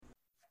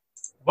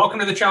Welcome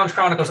to the Challenge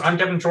Chronicles. I'm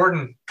Devin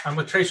Jordan. I'm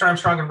with Trace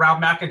Armstrong and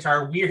Rob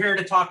McIntyre. We're here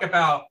to talk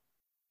about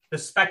the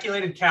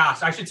speculated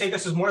cast. I should say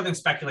this is more than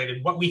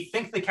speculated. What we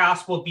think the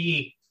cast will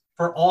be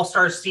for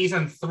All-Stars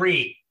Season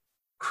 3.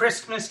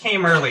 Christmas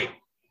came early.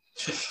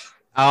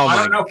 I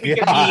don't know if we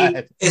could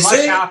be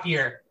much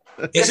happier.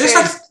 Where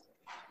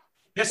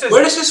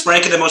does this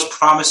rank in the most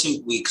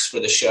promising weeks for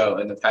the show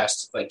in the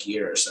past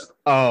year or so?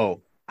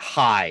 Oh,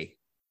 higher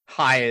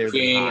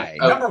than high.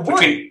 Number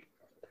one.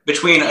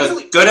 Between a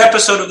good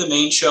episode of the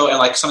main show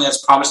and something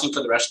that's promising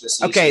for the rest of the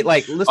season. Okay,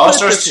 let's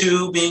All-Stars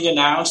 2 being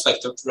announced,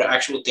 the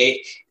actual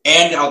date,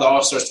 and all the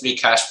All-Stars 3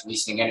 cast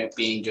releasing, and it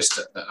being just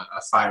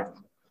a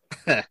firebomb.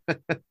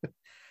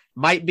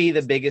 Might be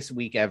the biggest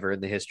week ever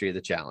in the history of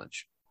the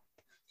challenge.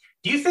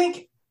 Do you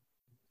think,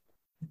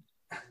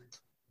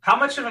 how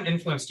much of an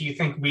influence do you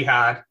think we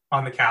had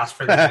on the cast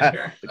for this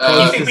year? Do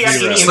you think we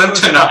had any slim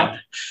to none.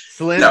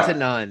 Slim to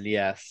none,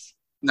 yes.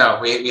 No,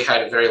 we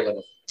had very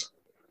little,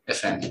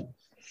 if any.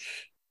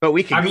 But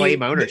we can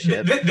claim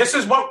ownership. This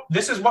is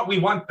what we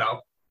want, though,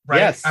 right?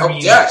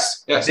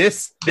 Yes. Yes.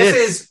 This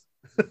is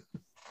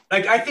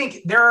I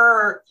think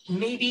there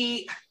might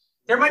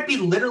be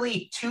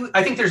literally two.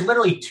 I think there's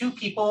literally two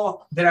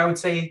people that I would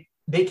say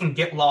they can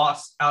get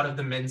lost out of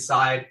the men's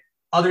side.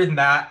 Other than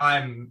that,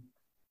 I'm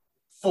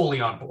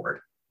fully on board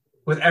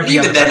with every.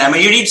 Even then,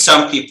 you need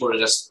some people to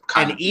just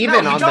on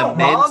the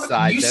men's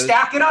side, you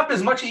stack it up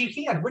as much as you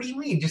can. What do you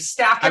mean? Just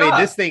stack it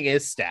up. This thing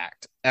is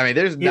stacked.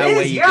 There's no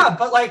way you can.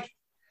 But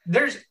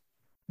there's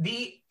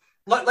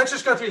let's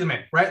just go through the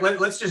men, right?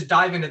 Let's just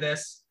dive into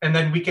this and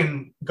then we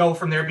can go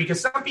from there, because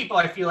some people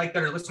I feel like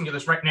that are listening to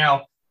this right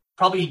now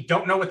probably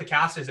don't know what the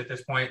cast is at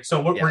this point.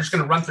 So we're just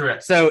going to run through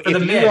it. So if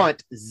you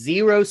want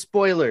zero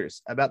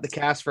spoilers about the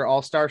cast for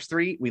All-Stars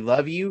 3, we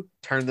love you.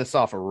 Turn this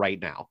off right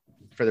now.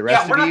 For the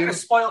rest of you. We're not going to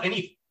spoil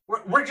any.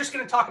 We're just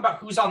going to talk about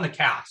who's on the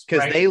cast.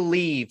 Because they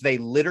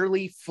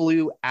literally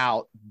flew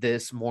out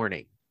this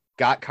morning.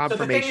 Got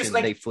confirmation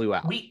they flew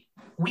out.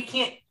 We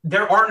can't.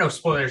 There are no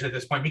spoilers at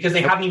this point because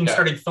they haven't even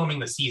started filming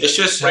the season. It's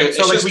just right. It's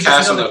just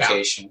cast and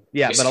location.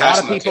 Yeah, but a lot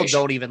of people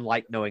don't even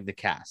like knowing the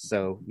cast.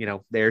 So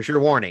there's your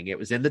warning. It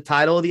was in the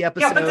title of the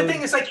episode. Yeah, but the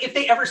thing is, if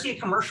they ever see a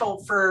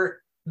commercial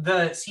for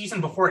the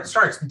season before it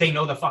starts, they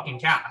know the fucking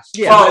cast.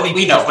 Yeah, well,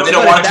 we know, but they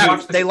don't want to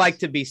watch. They like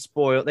to be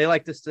spoiled. They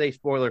like to stay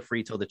spoiler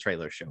free till the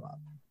trailers show up.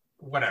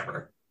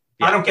 Whatever.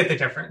 Yeah. I don't get the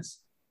difference.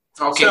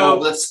 Okay, well,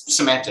 that's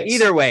semantics.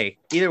 Either way,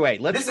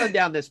 let's run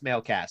down this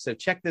male cast. So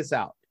check this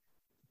out.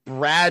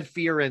 Brad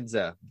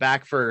Fiorenza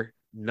back for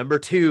number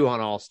 2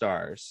 on All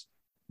Stars.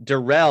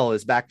 Darrell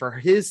is back for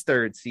his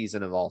 3rd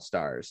season of All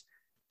Stars.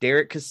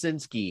 Derek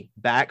Kosinski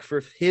back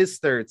for his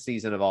 3rd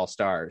season of All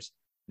Stars.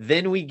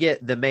 Then we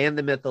get the man,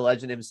 the myth, the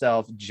legend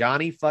himself,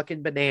 Johnny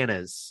fucking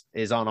Bananas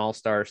is on All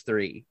Stars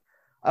 3.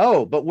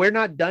 Oh, but we're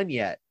not done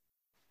yet.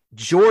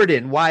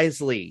 Jordan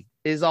Wisely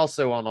is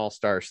also on All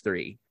Stars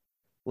 3.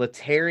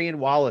 Latarian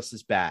Wallace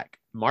is back.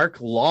 Mark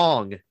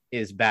Long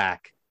is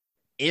back.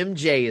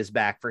 MJ is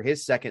back for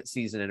his 2nd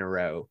season in a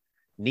row.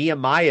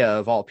 Nehemiah,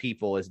 of all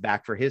people, is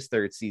back for his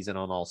 3rd season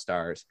on All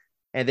Stars.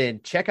 And then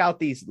check out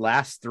these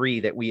last 3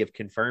 that we have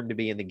confirmed to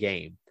be in the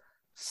game.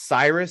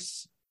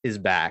 Cyrus is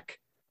back.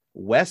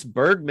 Wes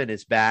Bergman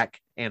is back.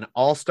 And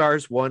All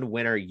Stars 1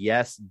 winner,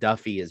 Yes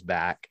Duffy, is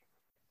back.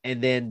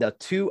 And then the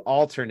 2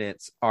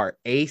 alternates are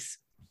Ace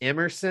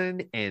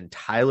Emerson and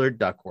Tyler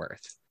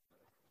Duckworth.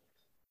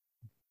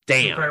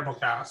 Damn. Incredible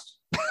cast.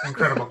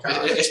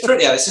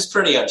 This is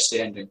pretty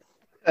outstanding.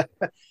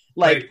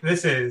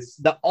 This is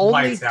the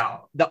lights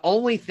out. The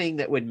only thing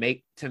that would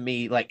make, to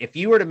me, if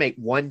you were to make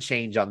one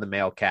change on the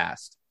male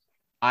cast,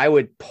 I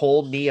would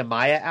pull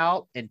Nehemiah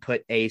out and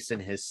put Ace in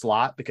his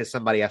slot, because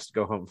somebody has to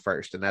go home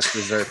first, and that's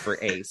reserved for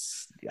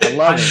Ace. I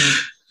love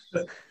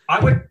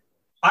it.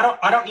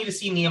 I don't need to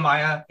see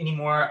Nehemiah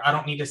anymore. I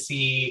don't need to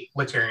see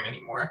Latarian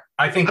anymore.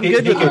 I think I'm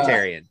good with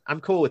Latarian.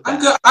 I'm cool with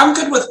that. I'm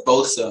good with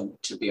both of them,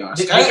 to be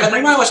honest.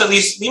 Nehemiah was at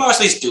least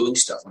doing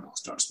stuff on All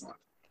Stars 1.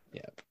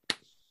 Yeah.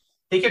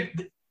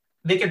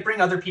 They could bring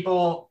other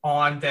people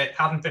on that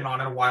haven't been on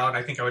in a while, and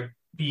I think I would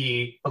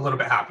be a little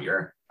bit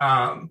happier.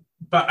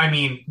 But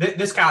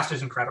this cast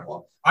is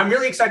incredible. I'm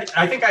really excited.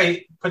 I think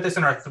I put this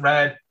in our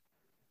thread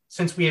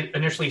since we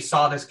initially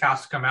saw this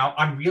cast come out.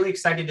 I'm really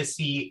excited to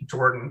see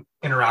Jordan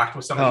interact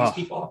with some of these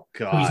people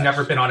who he's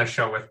never been on a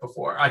show with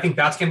before. I think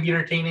that's going to be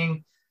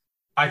entertaining.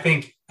 I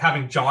think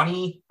having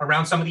Johnny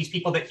around some of these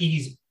people that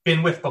he's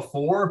been with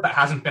before but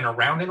hasn't been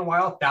around in a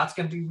while, that's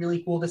going to be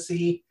really cool to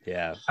see.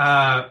 Yeah.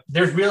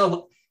 There's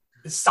real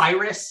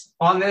Cyrus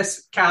on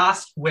this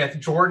cast with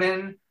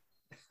Jordan.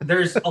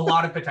 There's a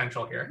lot of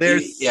potential here.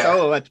 There's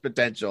so much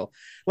potential.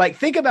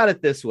 Think about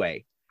it this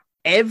way.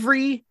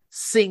 Every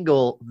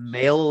single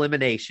male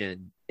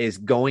elimination is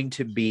going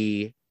to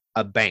be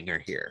a banger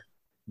here.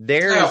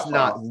 There is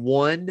not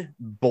one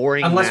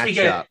boring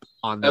matchup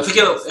on this.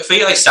 If we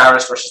get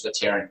Cyrus versus the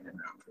Terran,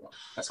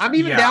 I'm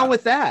even down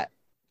with that.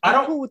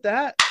 I'm cool with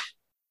that.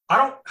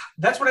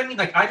 That's what I mean.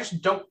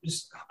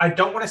 I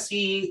don't want to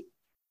see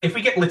if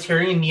we get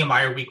Letary and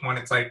Nehemiah week 1,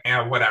 it's like,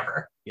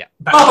 whatever. Yeah.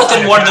 But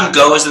then one of them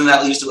goes, and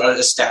that leaves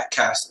the stat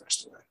cast the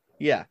rest of the way.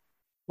 Yeah.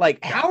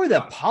 Like, how are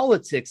the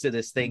politics of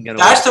this thing going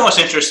to That's the most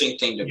interesting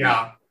thing to me.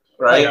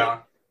 Right? Yeah.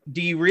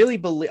 Do you really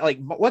believe, like,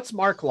 what's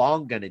Mark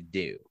Long going to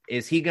do?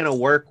 Is he going to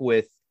work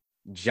with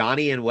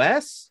Johnny and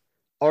Wes?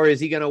 Or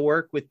is he going to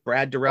work with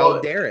Brad, Darrell,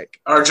 and Derek?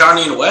 Are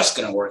Johnny and Wes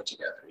going to work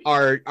together?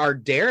 Are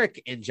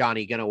Derek and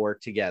Johnny going to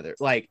work together?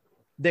 Like,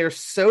 there's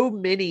so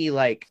many,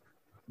 like,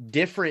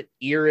 different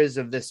eras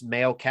of this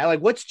male cat.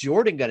 Like, what's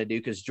Jordan going to do?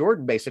 Because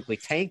Jordan basically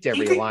tanked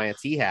every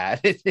alliance he had.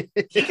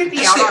 He could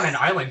be out on an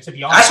island, to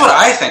be honest. That's what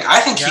I think.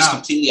 I think he's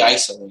completely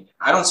isolated.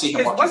 I don't see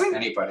him working with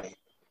anybody.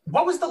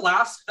 What was the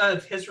last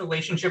of his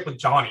relationship with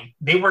Johnny?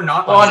 They were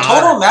not. Well, on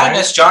Total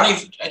Madness,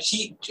 right?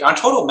 On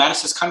Total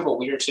Madness is kind of a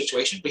weird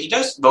situation, but he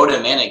does vote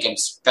him in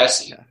against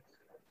Fessy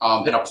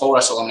in a pole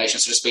wrestle elimination,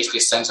 so just basically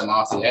sends him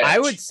off the edge. I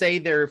would say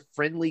they're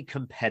friendly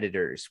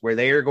competitors where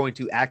they are going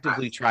to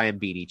actively try and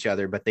beat each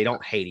other, but they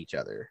don't hate each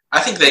other.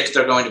 I think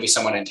they're going to be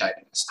somewhat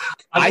antagonistic.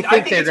 I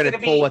think they're going to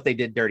pull what they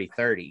did Dirty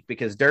 30,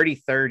 because Dirty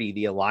 30,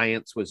 the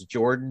alliance was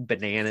Jordan,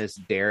 Bananas,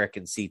 Derek,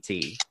 and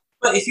CT.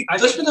 But if you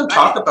listen to them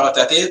talk about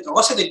that, they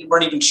also they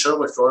weren't even sure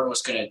what Jordan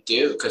was going to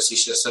do because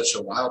he's just such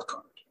a wild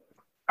card.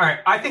 All right,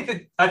 I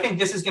think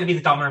this is going to be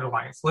the dominant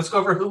alliance. Let's go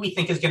over who we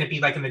think is going to be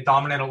like in the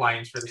dominant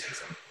alliance for the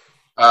season.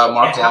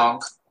 Mark Long.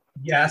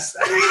 Yes.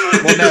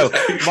 Well, no,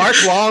 Mark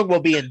Long will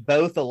be in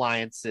both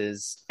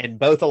alliances, and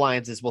both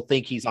alliances will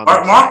think he's on.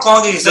 Mark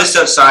Long exists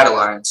outside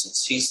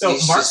alliances.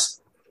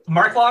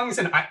 Mark Long is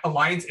an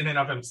alliance in and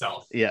of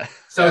himself. Yeah.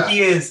 So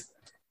he is.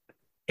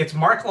 It's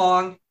Mark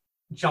Long,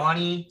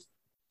 Johnny,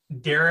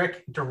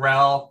 Derek,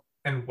 Darrell,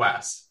 and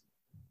Wes.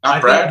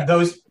 Not Brad.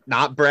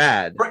 Not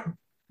Brad.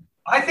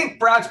 I think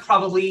Brad's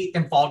probably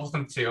involved with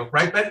them too,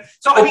 right? But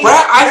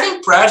I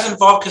think Brad's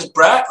involved because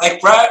Brad's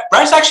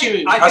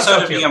actually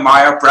outside of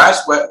Nehemiah.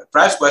 Brad's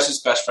Wes's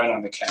best friend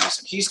on the cast,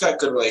 and he's got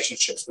good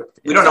relationships with.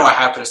 We don't know what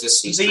happens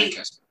this season.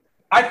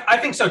 I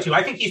think so too.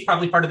 I think he's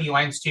probably part of the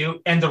alliance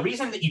too. And the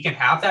reason that you can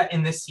have that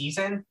in this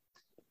season,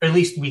 or at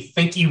least we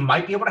think you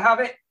might be able to have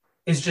it,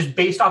 is just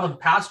based off of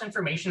past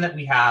information that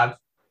we have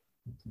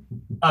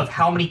of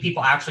how many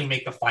people actually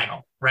make the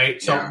final, right?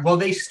 So will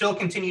they still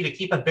continue to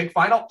keep a big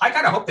final? I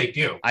kind of hope they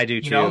do. I do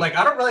too. You know, like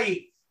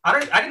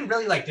I didn't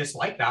really like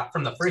dislike that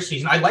from the first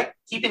season. I like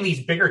keeping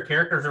these bigger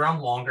characters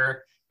around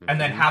longer and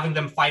then having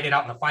them fight it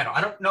out in the final. I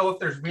don't know if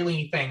there's really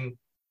anything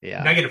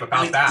negative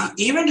about that.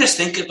 Even just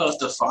think about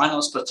the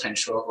finals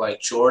potential of like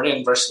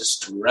Jordan versus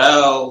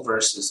Darrell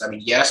versus,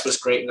 Yes was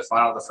great in the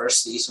final of the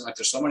first season. Like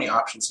there's so many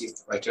options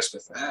like just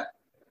with that.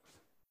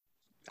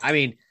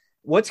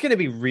 What's going to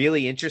be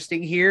really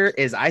interesting here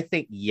is I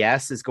think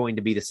Yes is going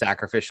to be the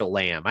sacrificial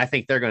lamb. I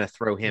think they're going to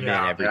throw him in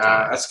every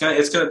time. It's going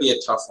to be a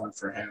tough one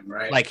for him,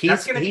 right? Like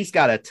he's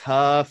got a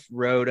tough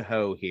road to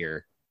hoe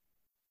here.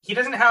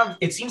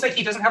 It seems like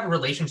he doesn't have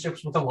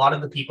relationships with a lot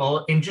of the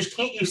people. And just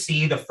can't you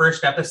see the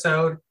first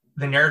episode,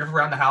 the narrative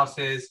around the house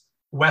is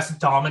Yes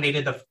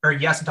dominated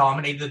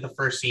the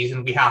first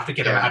season. We have to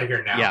get him out of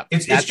here now. Yeah,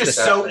 it's just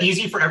so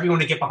easy for everyone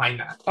to get behind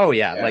that. Oh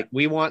yeah. Like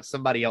we want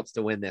somebody else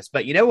to win this.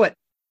 But you know what?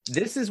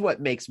 This is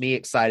what makes me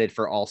excited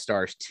for All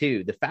Stars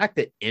 2. The fact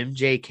that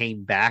MJ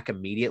came back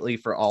immediately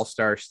for All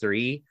Stars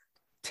 3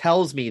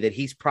 tells me that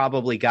he's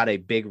probably got a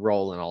big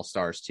role in All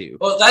Stars 2.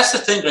 Well, that's the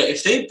thing, right?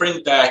 If they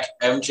bring back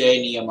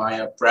MJ,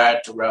 Nehemiah,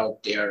 Brad, Darrell,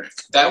 Derek,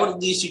 that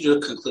would lead you to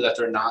conclude that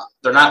they're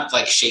not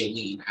like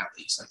Shailene at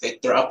least.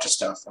 Like they're up to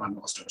stuff on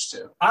All Stars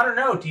 2. I don't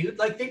know, dude.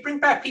 Like they bring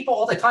back people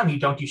all the time who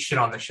don't do shit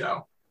on the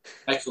show.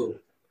 Like who?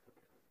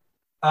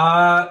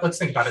 Let's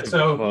think about it.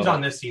 So who's on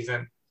this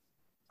season?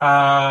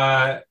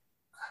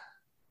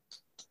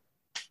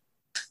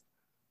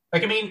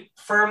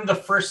 From the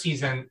first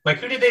season, like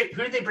who did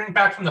they bring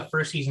back from the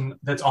first season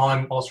that's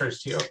on All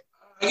Stars 2?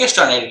 I guess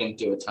John Ada didn't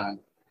do a ton.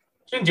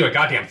 She didn't do a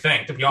goddamn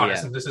thing, to be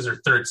honest. And this is her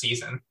third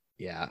season.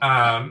 Yeah.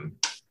 How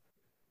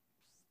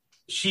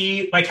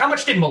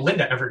much did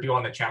Melinda ever do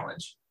on the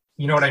challenge?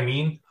 You know what I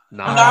mean?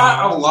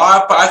 Not a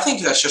lot, but I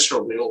think that's just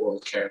her real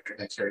world character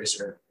that carries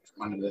her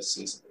onto this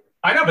season.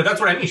 I know, but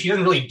that's what I mean. She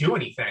doesn't really do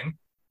anything.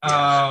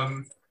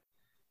 I'm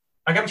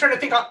trying to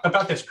think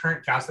about this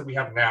current cast that we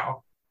have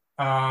now.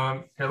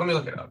 Here, let me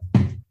look it up.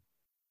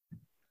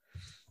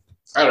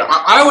 I don't know.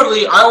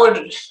 I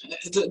would.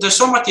 There's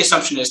somewhat the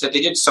assumption is that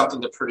they did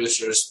something the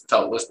producers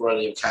felt was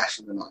worthy of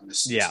casting them on this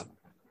season. Yeah,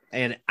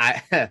 and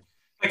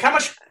how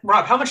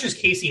much does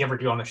Casey ever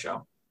do on the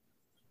show?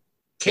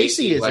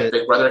 Casey is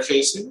Big Brother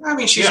Casey.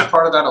 She's a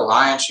part of that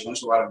alliance. She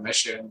wins a lot of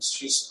missions.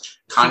 She's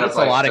kind of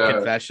like a lot of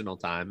confessional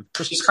time.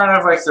 She's kind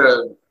of like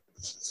the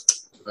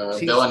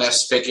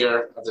villainous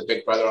figure of the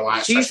Big Brother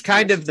alliance. She's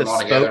kind of the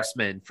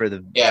spokesman for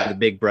the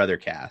Big Brother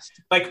cast.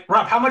 Like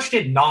Rob, how much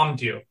did Nam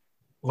do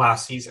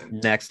last season?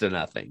 Next to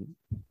nothing.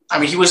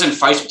 He was in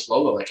fights with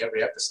Lola like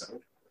every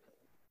episode.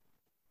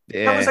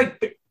 Yeah. That was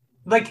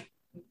like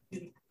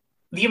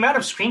the amount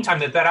of screen time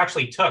that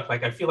actually took.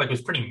 Like I feel like it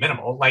was pretty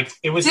minimal. Like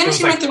it was. Didn't it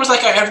seem like there was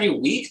like every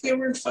week they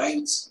were in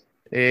fights?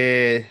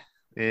 I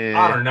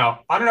don't know.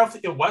 I don't know if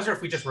it was or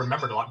if we just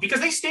remembered a lot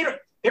because they stayed.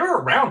 they were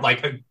around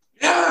like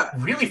Yeah.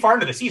 really far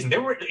into the season. They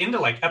were into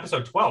like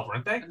episode 12,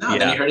 weren't they? No,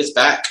 then he hurt his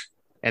back.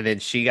 And then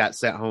she got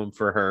sent home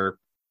for her,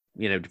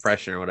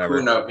 depression or whatever.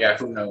 Who knows? Yeah,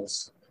 who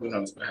knows? Who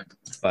knows what happened?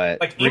 But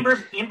like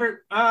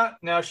Amber,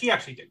 no, she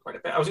actually did quite a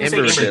bit. I was going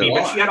to say Amber Amber B,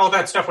 won. but she had all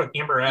that stuff with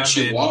Amber M And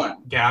she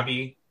won.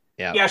 Gabby.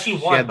 yeah, She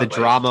won. she had the but, like,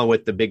 drama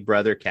with the Big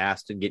Brother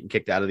cast and getting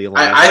kicked out of the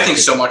alliance. I think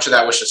so much of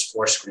that was just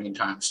forced screen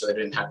time, so they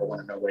didn't have to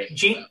want to know what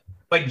he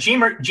Like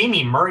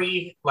Jamie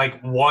Murray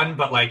like won,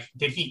 but like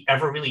did he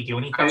ever really do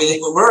anything? I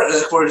mean,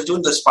 we're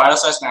doing the Spider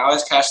Size and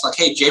Allies cast. Like,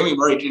 hey, Jamie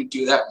Murray didn't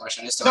do that much.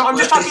 And it's No, I'm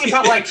just talking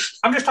about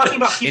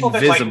people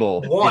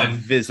invisible, that like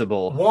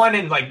invisible, won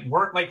and like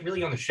weren't like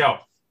really on the show.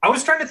 I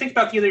was trying to think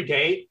about the other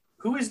day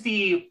who is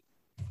the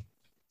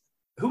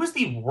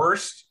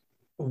worst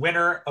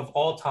winner of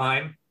all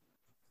time,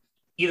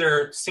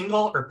 either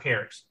single or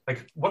pairs.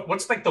 Like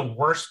what's like the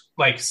worst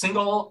like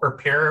single or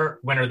pair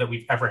winner that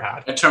we've ever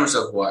had in terms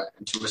of what?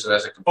 In terms of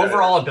as a competitor?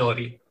 overall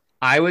ability.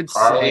 I would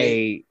Carly?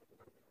 say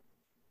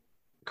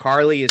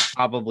Carly is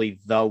probably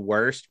the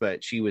worst,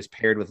 but she was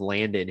paired with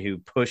Landon, who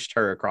pushed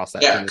her across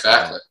that. Yeah,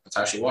 exactly. That's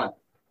how she won.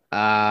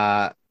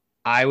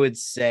 I would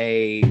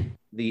say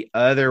the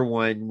other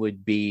one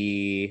would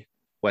be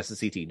West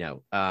CT.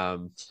 No.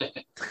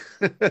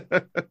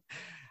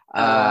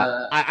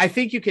 I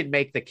think you could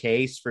make the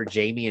case for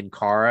Jamie and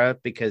Cara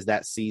because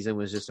that season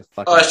was just a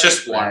fucking. Oh, it's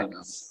just one of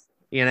them.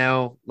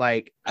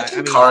 I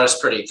think mean, Cara's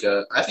pretty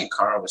good. I think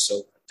Cara was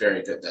so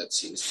very good that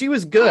season. she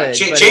was good.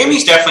 but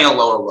Jamie's definitely a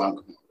lower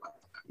rung.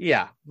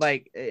 Yeah,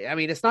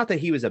 it's not that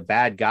he was a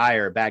bad guy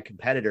or a bad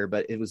competitor,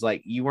 but it was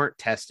like you weren't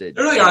tested.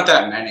 There really aren't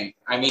that many.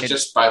 I mean,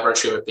 just by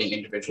virtue of it being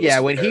individuals. Yeah,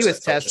 when he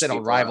was tested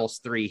on Rivals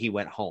 3, he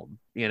went home.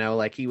 He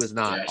was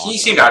not. Yeah, awesome. he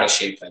seemed out of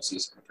shape that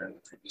season compared to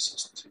the previous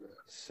season too.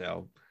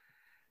 So,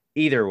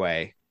 either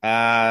way,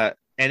 and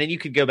then you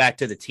could go back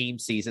to the team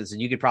seasons,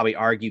 and you could probably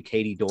argue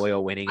Katie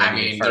Doyle winning. I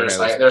mean, there's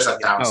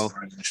 1,000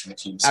 arguments for the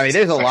team. I mean,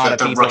 there's a lot of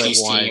the people rookies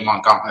that won. team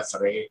on Gauntlet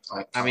 3.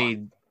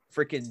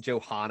 Freaking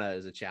Johanna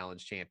is a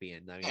challenge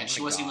champion. I mean, and she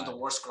wasn't even the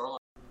worst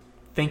girl.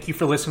 Thank you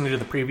for listening to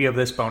the preview of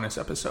this bonus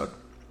episode.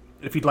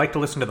 If you'd like to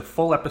listen to the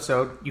full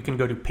episode, you can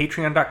go to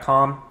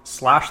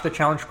patreon.com/The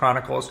Challenge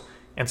Chronicles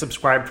and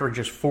subscribe for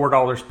just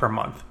 $4 per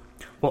month.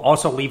 We'll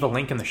also leave a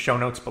link in the show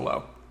notes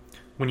below.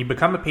 When you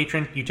become a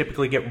patron, you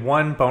typically get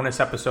one bonus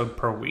episode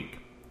per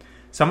week.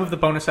 Some of the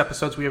bonus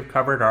episodes we have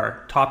covered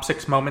are top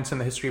 6 moments in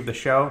the history of the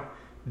show,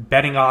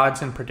 betting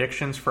odds and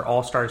predictions for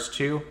All Stars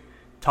 2,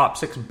 top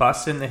 6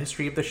 busts in the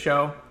history of the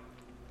show,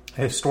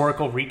 a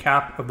historical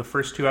recap of the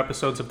first 2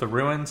 episodes of The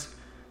Ruins,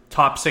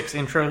 top 6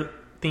 intro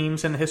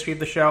themes in the history of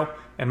the show,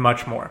 and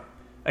much more.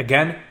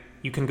 Again,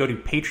 you can go to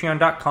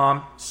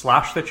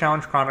patreon.com/The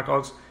Challenge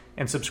Chronicles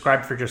and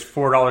subscribe for just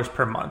 $4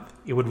 per month.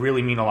 It would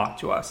really mean a lot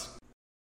to us.